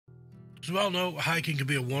As we all know, hiking can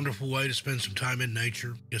be a wonderful way to spend some time in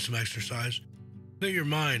nature, get some exercise, clear your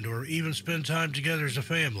mind, or even spend time together as a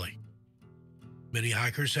family. Many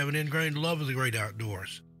hikers have an ingrained love of the great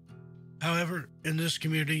outdoors. However, in this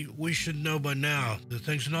community, we should know by now that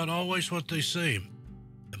things are not always what they seem,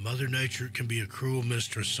 and Mother Nature can be a cruel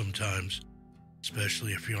mistress sometimes,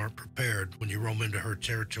 especially if you aren't prepared when you roam into her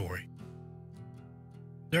territory.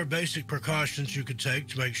 There are basic precautions you could take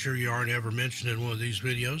to make sure you aren't ever mentioned in one of these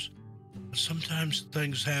videos, but sometimes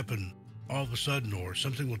things happen all of a sudden, or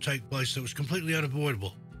something will take place that was completely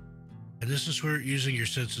unavoidable. And this is where using your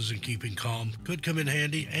senses and keeping calm could come in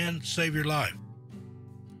handy and save your life.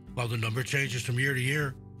 While the number changes from year to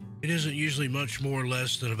year, it isn't usually much more or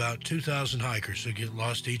less than about 2,000 hikers who get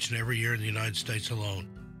lost each and every year in the United States alone.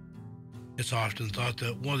 It's often thought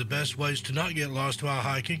that one of the best ways to not get lost while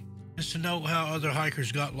hiking is to know how other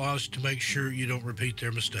hikers got lost to make sure you don't repeat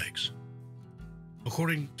their mistakes.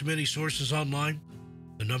 According to many sources online,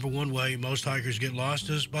 the number one way most hikers get lost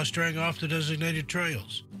is by straying off the designated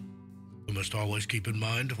trails. We must always keep in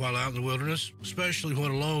mind while out in the wilderness, especially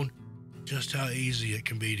when alone, just how easy it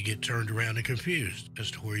can be to get turned around and confused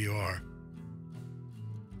as to where you are.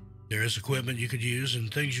 There is equipment you could use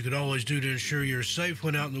and things you could always do to ensure you're safe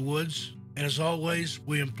when out in the woods, and as always,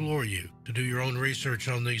 we implore you to do your own research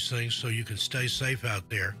on these things so you can stay safe out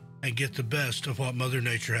there and get the best of what Mother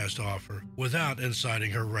Nature has to offer without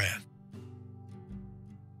inciting her wrath.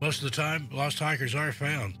 Most of the time, lost hikers are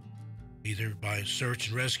found, either by search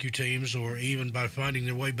and rescue teams or even by finding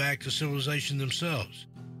their way back to civilization themselves.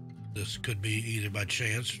 This could be either by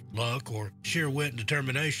chance, luck, or sheer wit and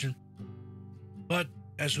determination. But,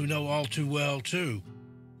 as we know all too well, too,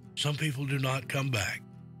 some people do not come back.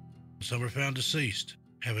 Some are found deceased,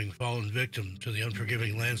 having fallen victim to the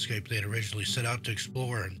unforgiving landscape they had originally set out to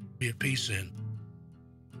explore and be at peace in.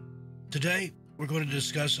 Today, we're going to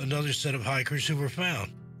discuss another set of hikers who were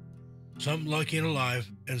found. Some lucky and alive,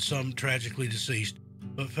 and some tragically deceased,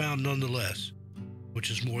 but found nonetheless,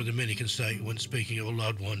 which is more than many can say when speaking of a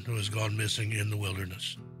loved one who has gone missing in the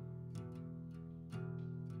wilderness.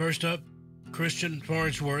 First up, Christian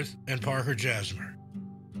Farnsworth and Parker Jasmer.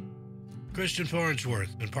 Christian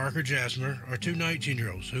Farnsworth and Parker Jasmer are two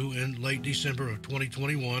 19-year-olds who, in late December of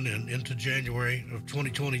 2021 and into January of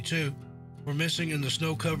 2022, were missing in the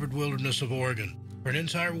snow-covered wilderness of Oregon for an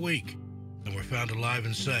entire week and were found alive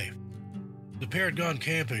and safe. The pair had gone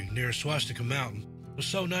camping near Swastika Mountain, was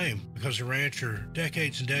so named because a rancher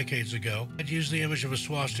decades and decades ago had used the image of a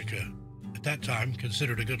swastika, at that time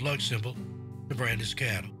considered a good luck symbol, to brand his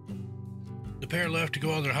cattle. The pair left to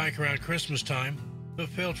go on their hike around Christmas time, but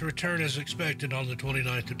failed to return as expected on the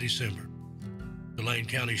 29th of December. The Lane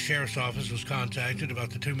County Sheriff's Office was contacted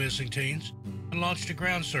about the two missing teens and launched a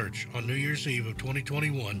ground search on New Year's Eve of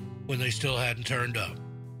 2021 when they still hadn't turned up.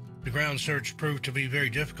 The ground search proved to be very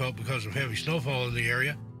difficult because of heavy snowfall in the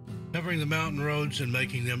area, covering the mountain roads and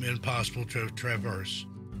making them impossible to traverse.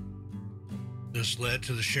 This led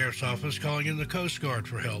to the Sheriff's Office calling in the Coast Guard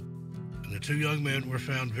for help, and the two young men were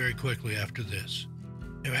found very quickly after this.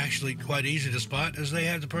 They were actually quite easy to spot as they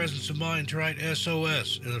had the presence of mind to write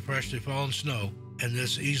SOS in the freshly fallen snow, and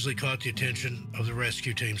this easily caught the attention of the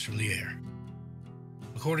rescue teams from the air.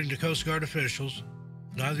 According to Coast Guard officials,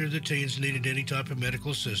 neither of the teens needed any type of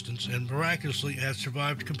medical assistance and miraculously had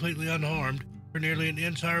survived completely unharmed for nearly an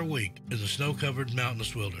entire week in the snow-covered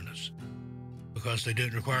mountainous wilderness. Because they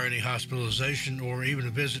didn't require any hospitalization or even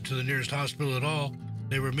a visit to the nearest hospital at all,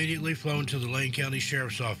 they were immediately flown to the Lane County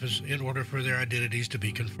Sheriff's Office in order for their identities to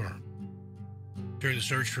be confirmed. During the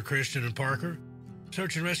search for Christian and Parker,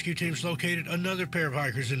 search and rescue teams located another pair of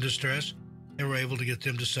hikers in distress and were able to get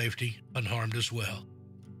them to safety unharmed as well.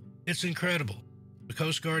 It's incredible. The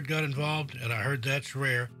Coast Guard got involved, and I heard that's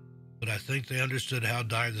rare, but I think they understood how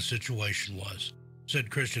dire the situation was,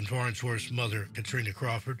 said Christian Farnsworth's mother, Katrina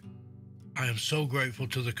Crawford. I am so grateful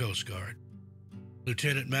to the Coast Guard.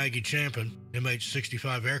 Lieutenant Maggie Champion,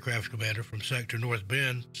 MH-65 aircraft commander from Sector North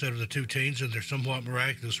Bend, said of the two teens and their somewhat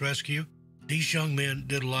miraculous rescue, these young men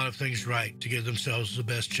did a lot of things right to give themselves the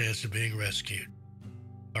best chance of being rescued.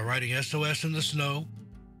 By writing SOS in the snow,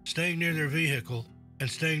 staying near their vehicle, and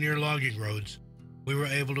staying near logging roads, we were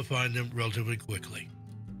able to find them relatively quickly.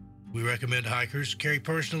 We recommend hikers carry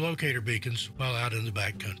personal locator beacons while out in the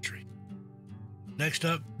backcountry. Next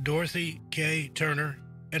up, Dorothy K. Turner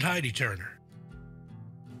and Heidi Turner.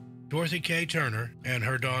 Dorothy K. Turner and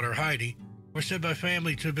her daughter Heidi were said by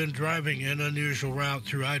family to have been driving an unusual route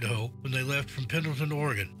through Idaho when they left from Pendleton,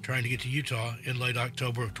 Oregon, trying to get to Utah in late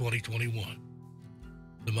October of 2021.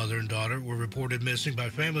 The mother and daughter were reported missing by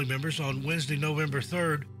family members on Wednesday, November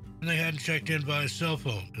 3rd, and they hadn't checked in via cell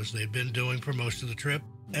phone, as they had been doing for most of the trip,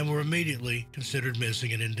 and were immediately considered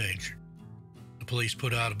missing and endangered. The police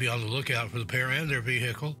put out a be on the lookout for the pair and their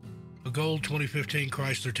vehicle, a gold 2015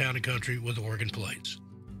 Chrysler Town & Country with Oregon plates.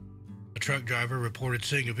 A truck driver reported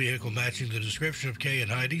seeing a vehicle matching the description of Kay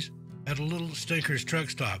and Heidi's at a Little Stinkers truck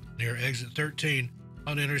stop near exit 13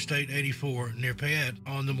 on Interstate 84 near Payette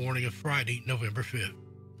on the morning of Friday, November 5th.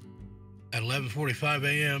 At 11:45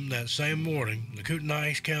 a.m. that same morning, the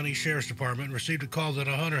Kootenai County Sheriff's Department received a call that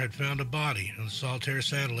a hunter had found a body in the Saltaire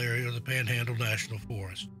Saddle area of the Panhandle National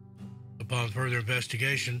Forest. Upon further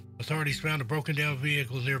investigation, authorities found a broken-down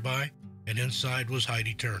vehicle nearby, and inside was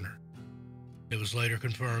Heidi Turner. It was later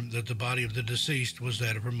confirmed that the body of the deceased was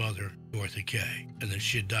that of her mother, Dorothy Kay, and that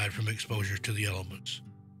she had died from exposure to the elements.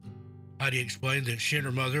 Heidi explained that she and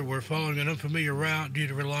her mother were following an unfamiliar route due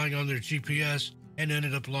to relying on their GPS and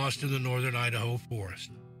ended up lost in the northern Idaho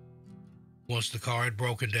forest. Once the car had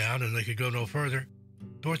broken down and they could go no further,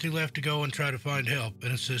 Dorothy left to go and try to find help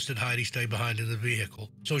and insisted Heidi stay behind in the vehicle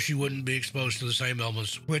so she wouldn't be exposed to the same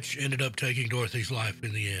elements, which ended up taking Dorothy's life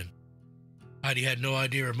in the end. Heidi had no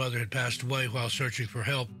idea her mother had passed away while searching for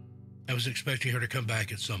help and was expecting her to come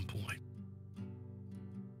back at some point.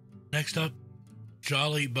 Next up,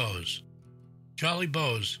 Jolly Bose. Jolly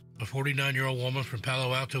Bose, a 49-year-old woman from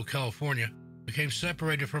Palo Alto, California, became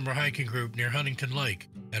separated from her hiking group near Huntington Lake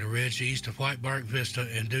at a ridge east of White Bark Vista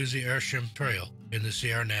and Doozy Ersham Trail in the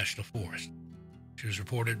Sierra National Forest. She was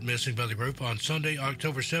reported missing by the group on Sunday,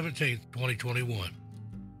 October 17, 2021.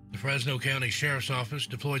 The Fresno County Sheriff's Office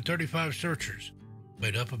deployed 35 searchers,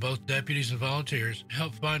 made up of both deputies and volunteers, to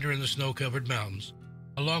help find her in the snow-covered mountains,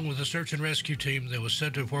 along with a search and rescue team that was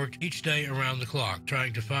said to have worked each day around the clock,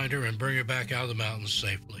 trying to find her and bring her back out of the mountains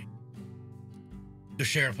safely. The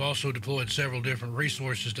sheriff also deployed several different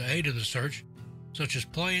resources to aid in the search, such as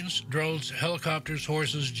planes, drones, helicopters,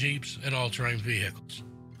 horses, jeeps, and all-terrain vehicles.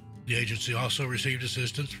 The agency also received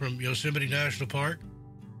assistance from Yosemite National Park,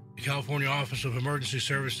 the California Office of Emergency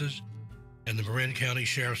Services, and the Marin County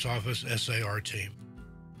Sheriff's Office SAR team.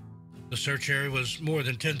 The search area was more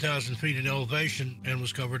than 10,000 feet in elevation and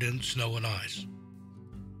was covered in snow and ice.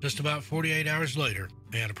 Just about 48 hours later,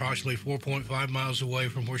 and approximately 4.5 miles away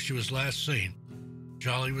from where she was last seen,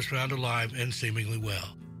 Jolly was found alive and seemingly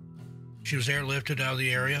well. She was airlifted out of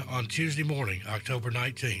the area on Tuesday morning, October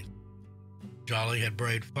 19th. Jolly had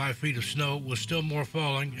braved 5 feet of snow with still more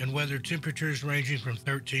falling and weathered temperatures ranging from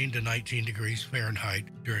 13 to 19 degrees Fahrenheit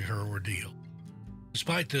during her ordeal.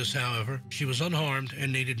 Despite this, however, she was unharmed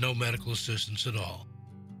and needed no medical assistance at all.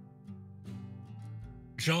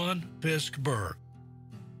 John Fisk Berg.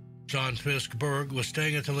 John Fisk Berg was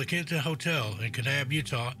staying at the La Quinta Hotel in Kanab,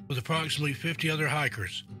 Utah, with approximately 50 other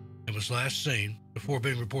hikers, and was last seen, before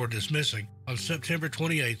being reported as missing, on September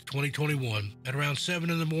 28, 2021, at around 7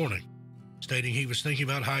 in the morning, stating he was thinking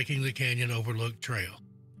about hiking the Canyon Overlook Trail.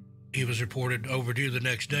 He was reported overdue the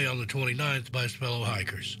next day on the 29th by his fellow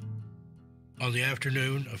hikers. On the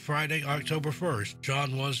afternoon of Friday, October 1st,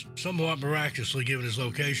 John was, somewhat miraculously given his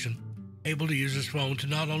location, able to use his phone to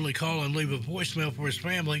not only call and leave a voicemail for his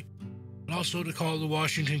family, but also to call the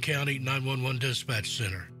Washington County 911 Dispatch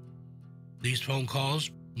Center. These phone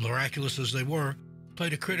calls, miraculous as they were,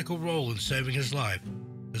 played a critical role in saving his life,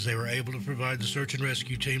 as they were able to provide the search and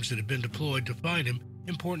rescue teams that had been deployed to find him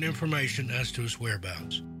important information as to his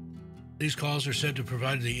whereabouts. These calls are said to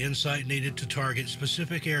provide the insight needed to target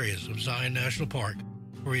specific areas of Zion National Park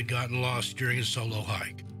where he had gotten lost during his solo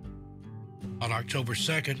hike. On October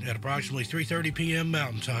 2nd, at approximately 3:30 p.m.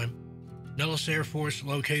 Mountain Time, Nellis Air Force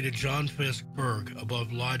located John Fisk Berg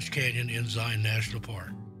above Lodge Canyon in Zion National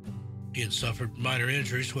Park. He had suffered minor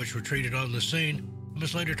injuries which were treated on the scene and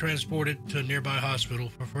was later transported to a nearby hospital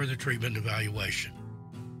for further treatment and evaluation.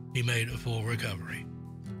 He made a full recovery.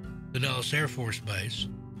 The Nellis Air Force Base,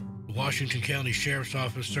 the Washington County Sheriff's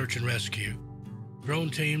Office Search and Rescue, drone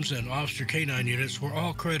teams, and officer K-9 units were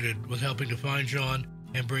all credited with helping to find John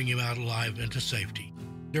and bring him out alive and to safety.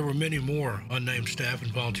 There were many more unnamed staff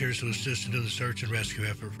and volunteers who assisted in the search and rescue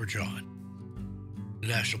effort for John. The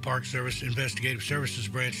National Park Service Investigative Services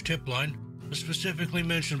Branch tip line was specifically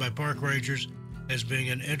mentioned by park rangers as being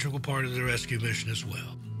an integral part of the rescue mission as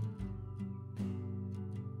well.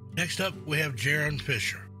 Next up, we have Jaron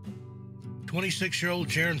Fisher. 26-year-old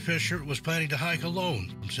Jaron Fisher was planning to hike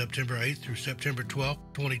alone from September 8th through September 12th,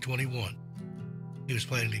 2021. He was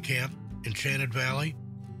planning to camp Enchanted Valley,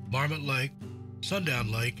 Marmot Lake,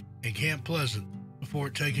 Sundown Lake, and Camp Pleasant before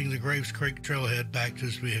taking the Graves Creek trailhead back to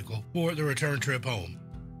his vehicle for the return trip home.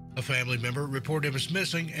 A family member reported him as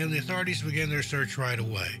missing, and the authorities began their search right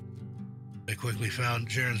away. They quickly found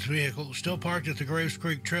Jaron's vehicle still parked at the Graves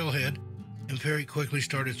Creek trailhead and very quickly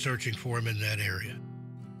started searching for him in that area.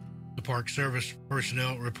 The Park Service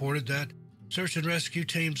personnel reported that search and rescue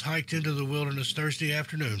teams hiked into the wilderness Thursday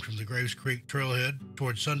afternoon from the Graves Creek trailhead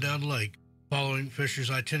toward Sundown Lake, following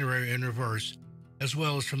Fisher's itinerary in reverse, as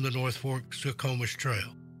well as from the North Fork Skokomish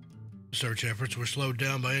Trail. The search efforts were slowed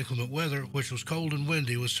down by inclement weather, which was cold and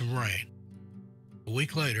windy with some rain. A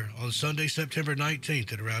week later, on Sunday, September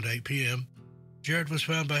 19th at around 8 p.m., Jared was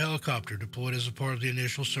found by helicopter deployed as a part of the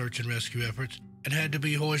initial search and rescue efforts and had to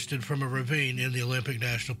be hoisted from a ravine in the Olympic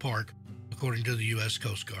National Park, according to the U.S.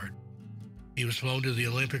 Coast Guard. He was flown to the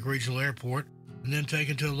Olympic Regional Airport and then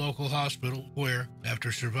taken to a local hospital where,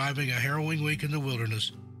 after surviving a harrowing week in the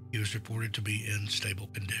wilderness, he was reported to be in stable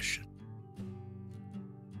condition.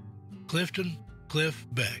 Clifton Cliff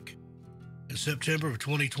Beck. In September of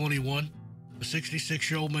 2021, a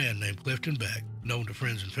 66-year-old man named Clifton Beck, known to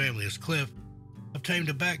friends and family as Cliff, obtained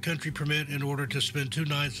a backcountry permit in order to spend 2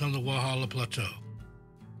 nights on the Walhalla Plateau.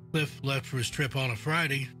 Cliff left for his trip on a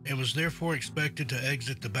Friday and was therefore expected to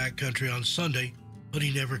exit the backcountry on Sunday, but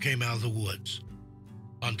he never came out of the woods.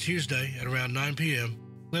 On Tuesday, at around 9 p.m.,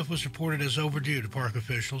 Cliff was reported as overdue to park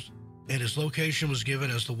officials, and his location was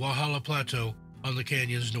given as the Walhalla Plateau on the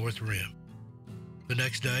canyon's north rim. The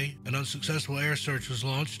next day, an unsuccessful air search was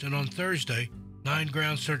launched, and on Thursday, 9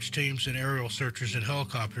 ground search teams and aerial searchers and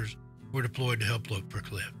helicopters were deployed to help look for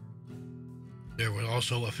Cliff. There was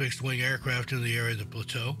also a fixed-wing aircraft in the area of the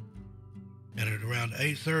plateau, and at around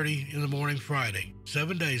 8:30 in the morning Friday,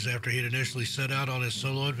 7 days after he had initially set out on his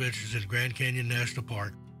solo adventures in Grand Canyon National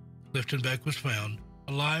Park, Clifton Beck was found,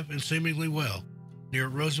 alive and seemingly well, near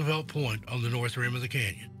Roosevelt Point on the north rim of the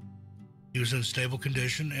canyon. He was in stable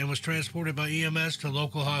condition and was transported by EMS to a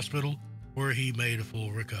local hospital where he made a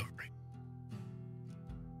full recovery.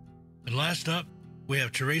 And last up, we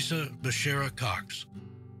have Teresa Becerra Cox.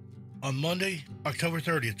 On Monday, October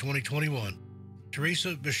 30th, 2021,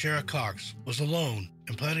 Teresa Becerra Cox was alone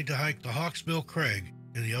and planning to hike the Hawksbill Crag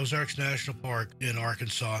in the Ozarks National Park in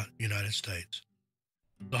Arkansas, United States.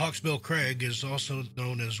 The Hawksbill Crag is also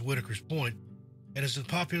known as Whitaker's Point and is a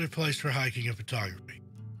popular place for hiking and photography.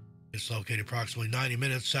 It's located approximately 90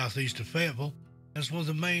 minutes southeast of Fayetteville and is one of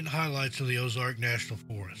the main highlights of the Ozark National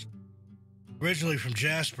Forest. Originally from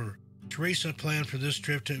Jasper, Teresa planned for this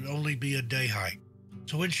trip to only be a day hike,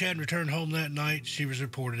 so when she hadn't returned home that night, she was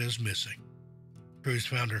reported as missing. Crews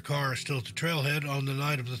found her car still at the trailhead on the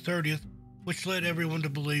night of the 30th, which led everyone to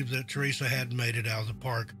believe that Teresa hadn't made it out of the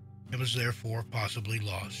park and was therefore possibly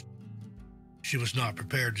lost. She was not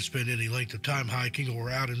prepared to spend any length of time hiking or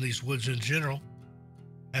out in these woods in general.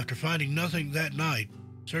 After finding nothing that night,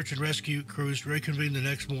 search and rescue crews reconvened the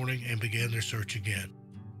next morning and began their search again.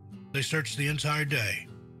 They searched the entire day.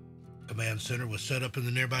 A command center was set up in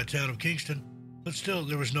the nearby town of Kingston, but still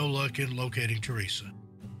there was no luck in locating Teresa.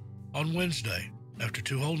 On Wednesday, after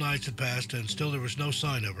 2 whole nights had passed and still there was no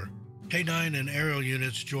sign of her, K9 and aerial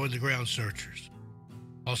units joined the ground searchers.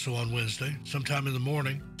 Also on Wednesday, sometime in the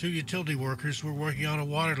morning, 2 utility workers were working on a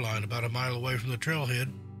water line about a mile away from the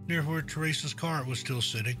trailhead, near where Teresa's car was still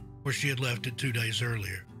sitting, where she had left it 2 days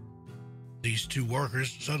earlier. These 2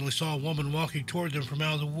 workers suddenly saw a woman walking toward them from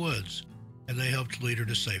out of the woods, and they helped lead her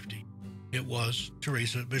to safety. It was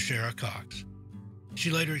Teresa Becerra Cox. She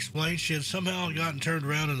later explained she had somehow gotten turned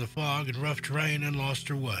around in the fog and rough terrain and lost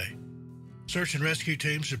her way. Search and rescue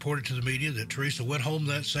teams reported to the media that Teresa went home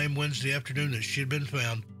that same Wednesday afternoon that she had been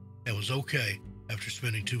found and was okay after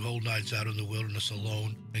spending 2 whole nights out in the wilderness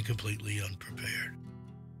alone and completely unprepared.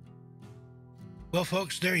 Well,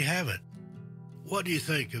 folks, there you have it. What do you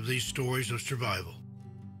think of these stories of survival?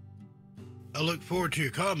 I look forward to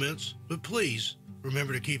your comments, but please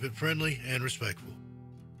remember to keep it friendly and respectful.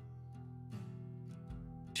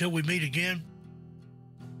 Till we meet again,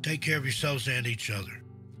 take care of yourselves and each other,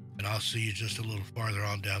 and I'll see you just a little farther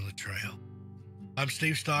on down the trail. I'm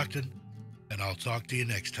Steve Stockton, and I'll talk to you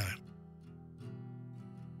next time.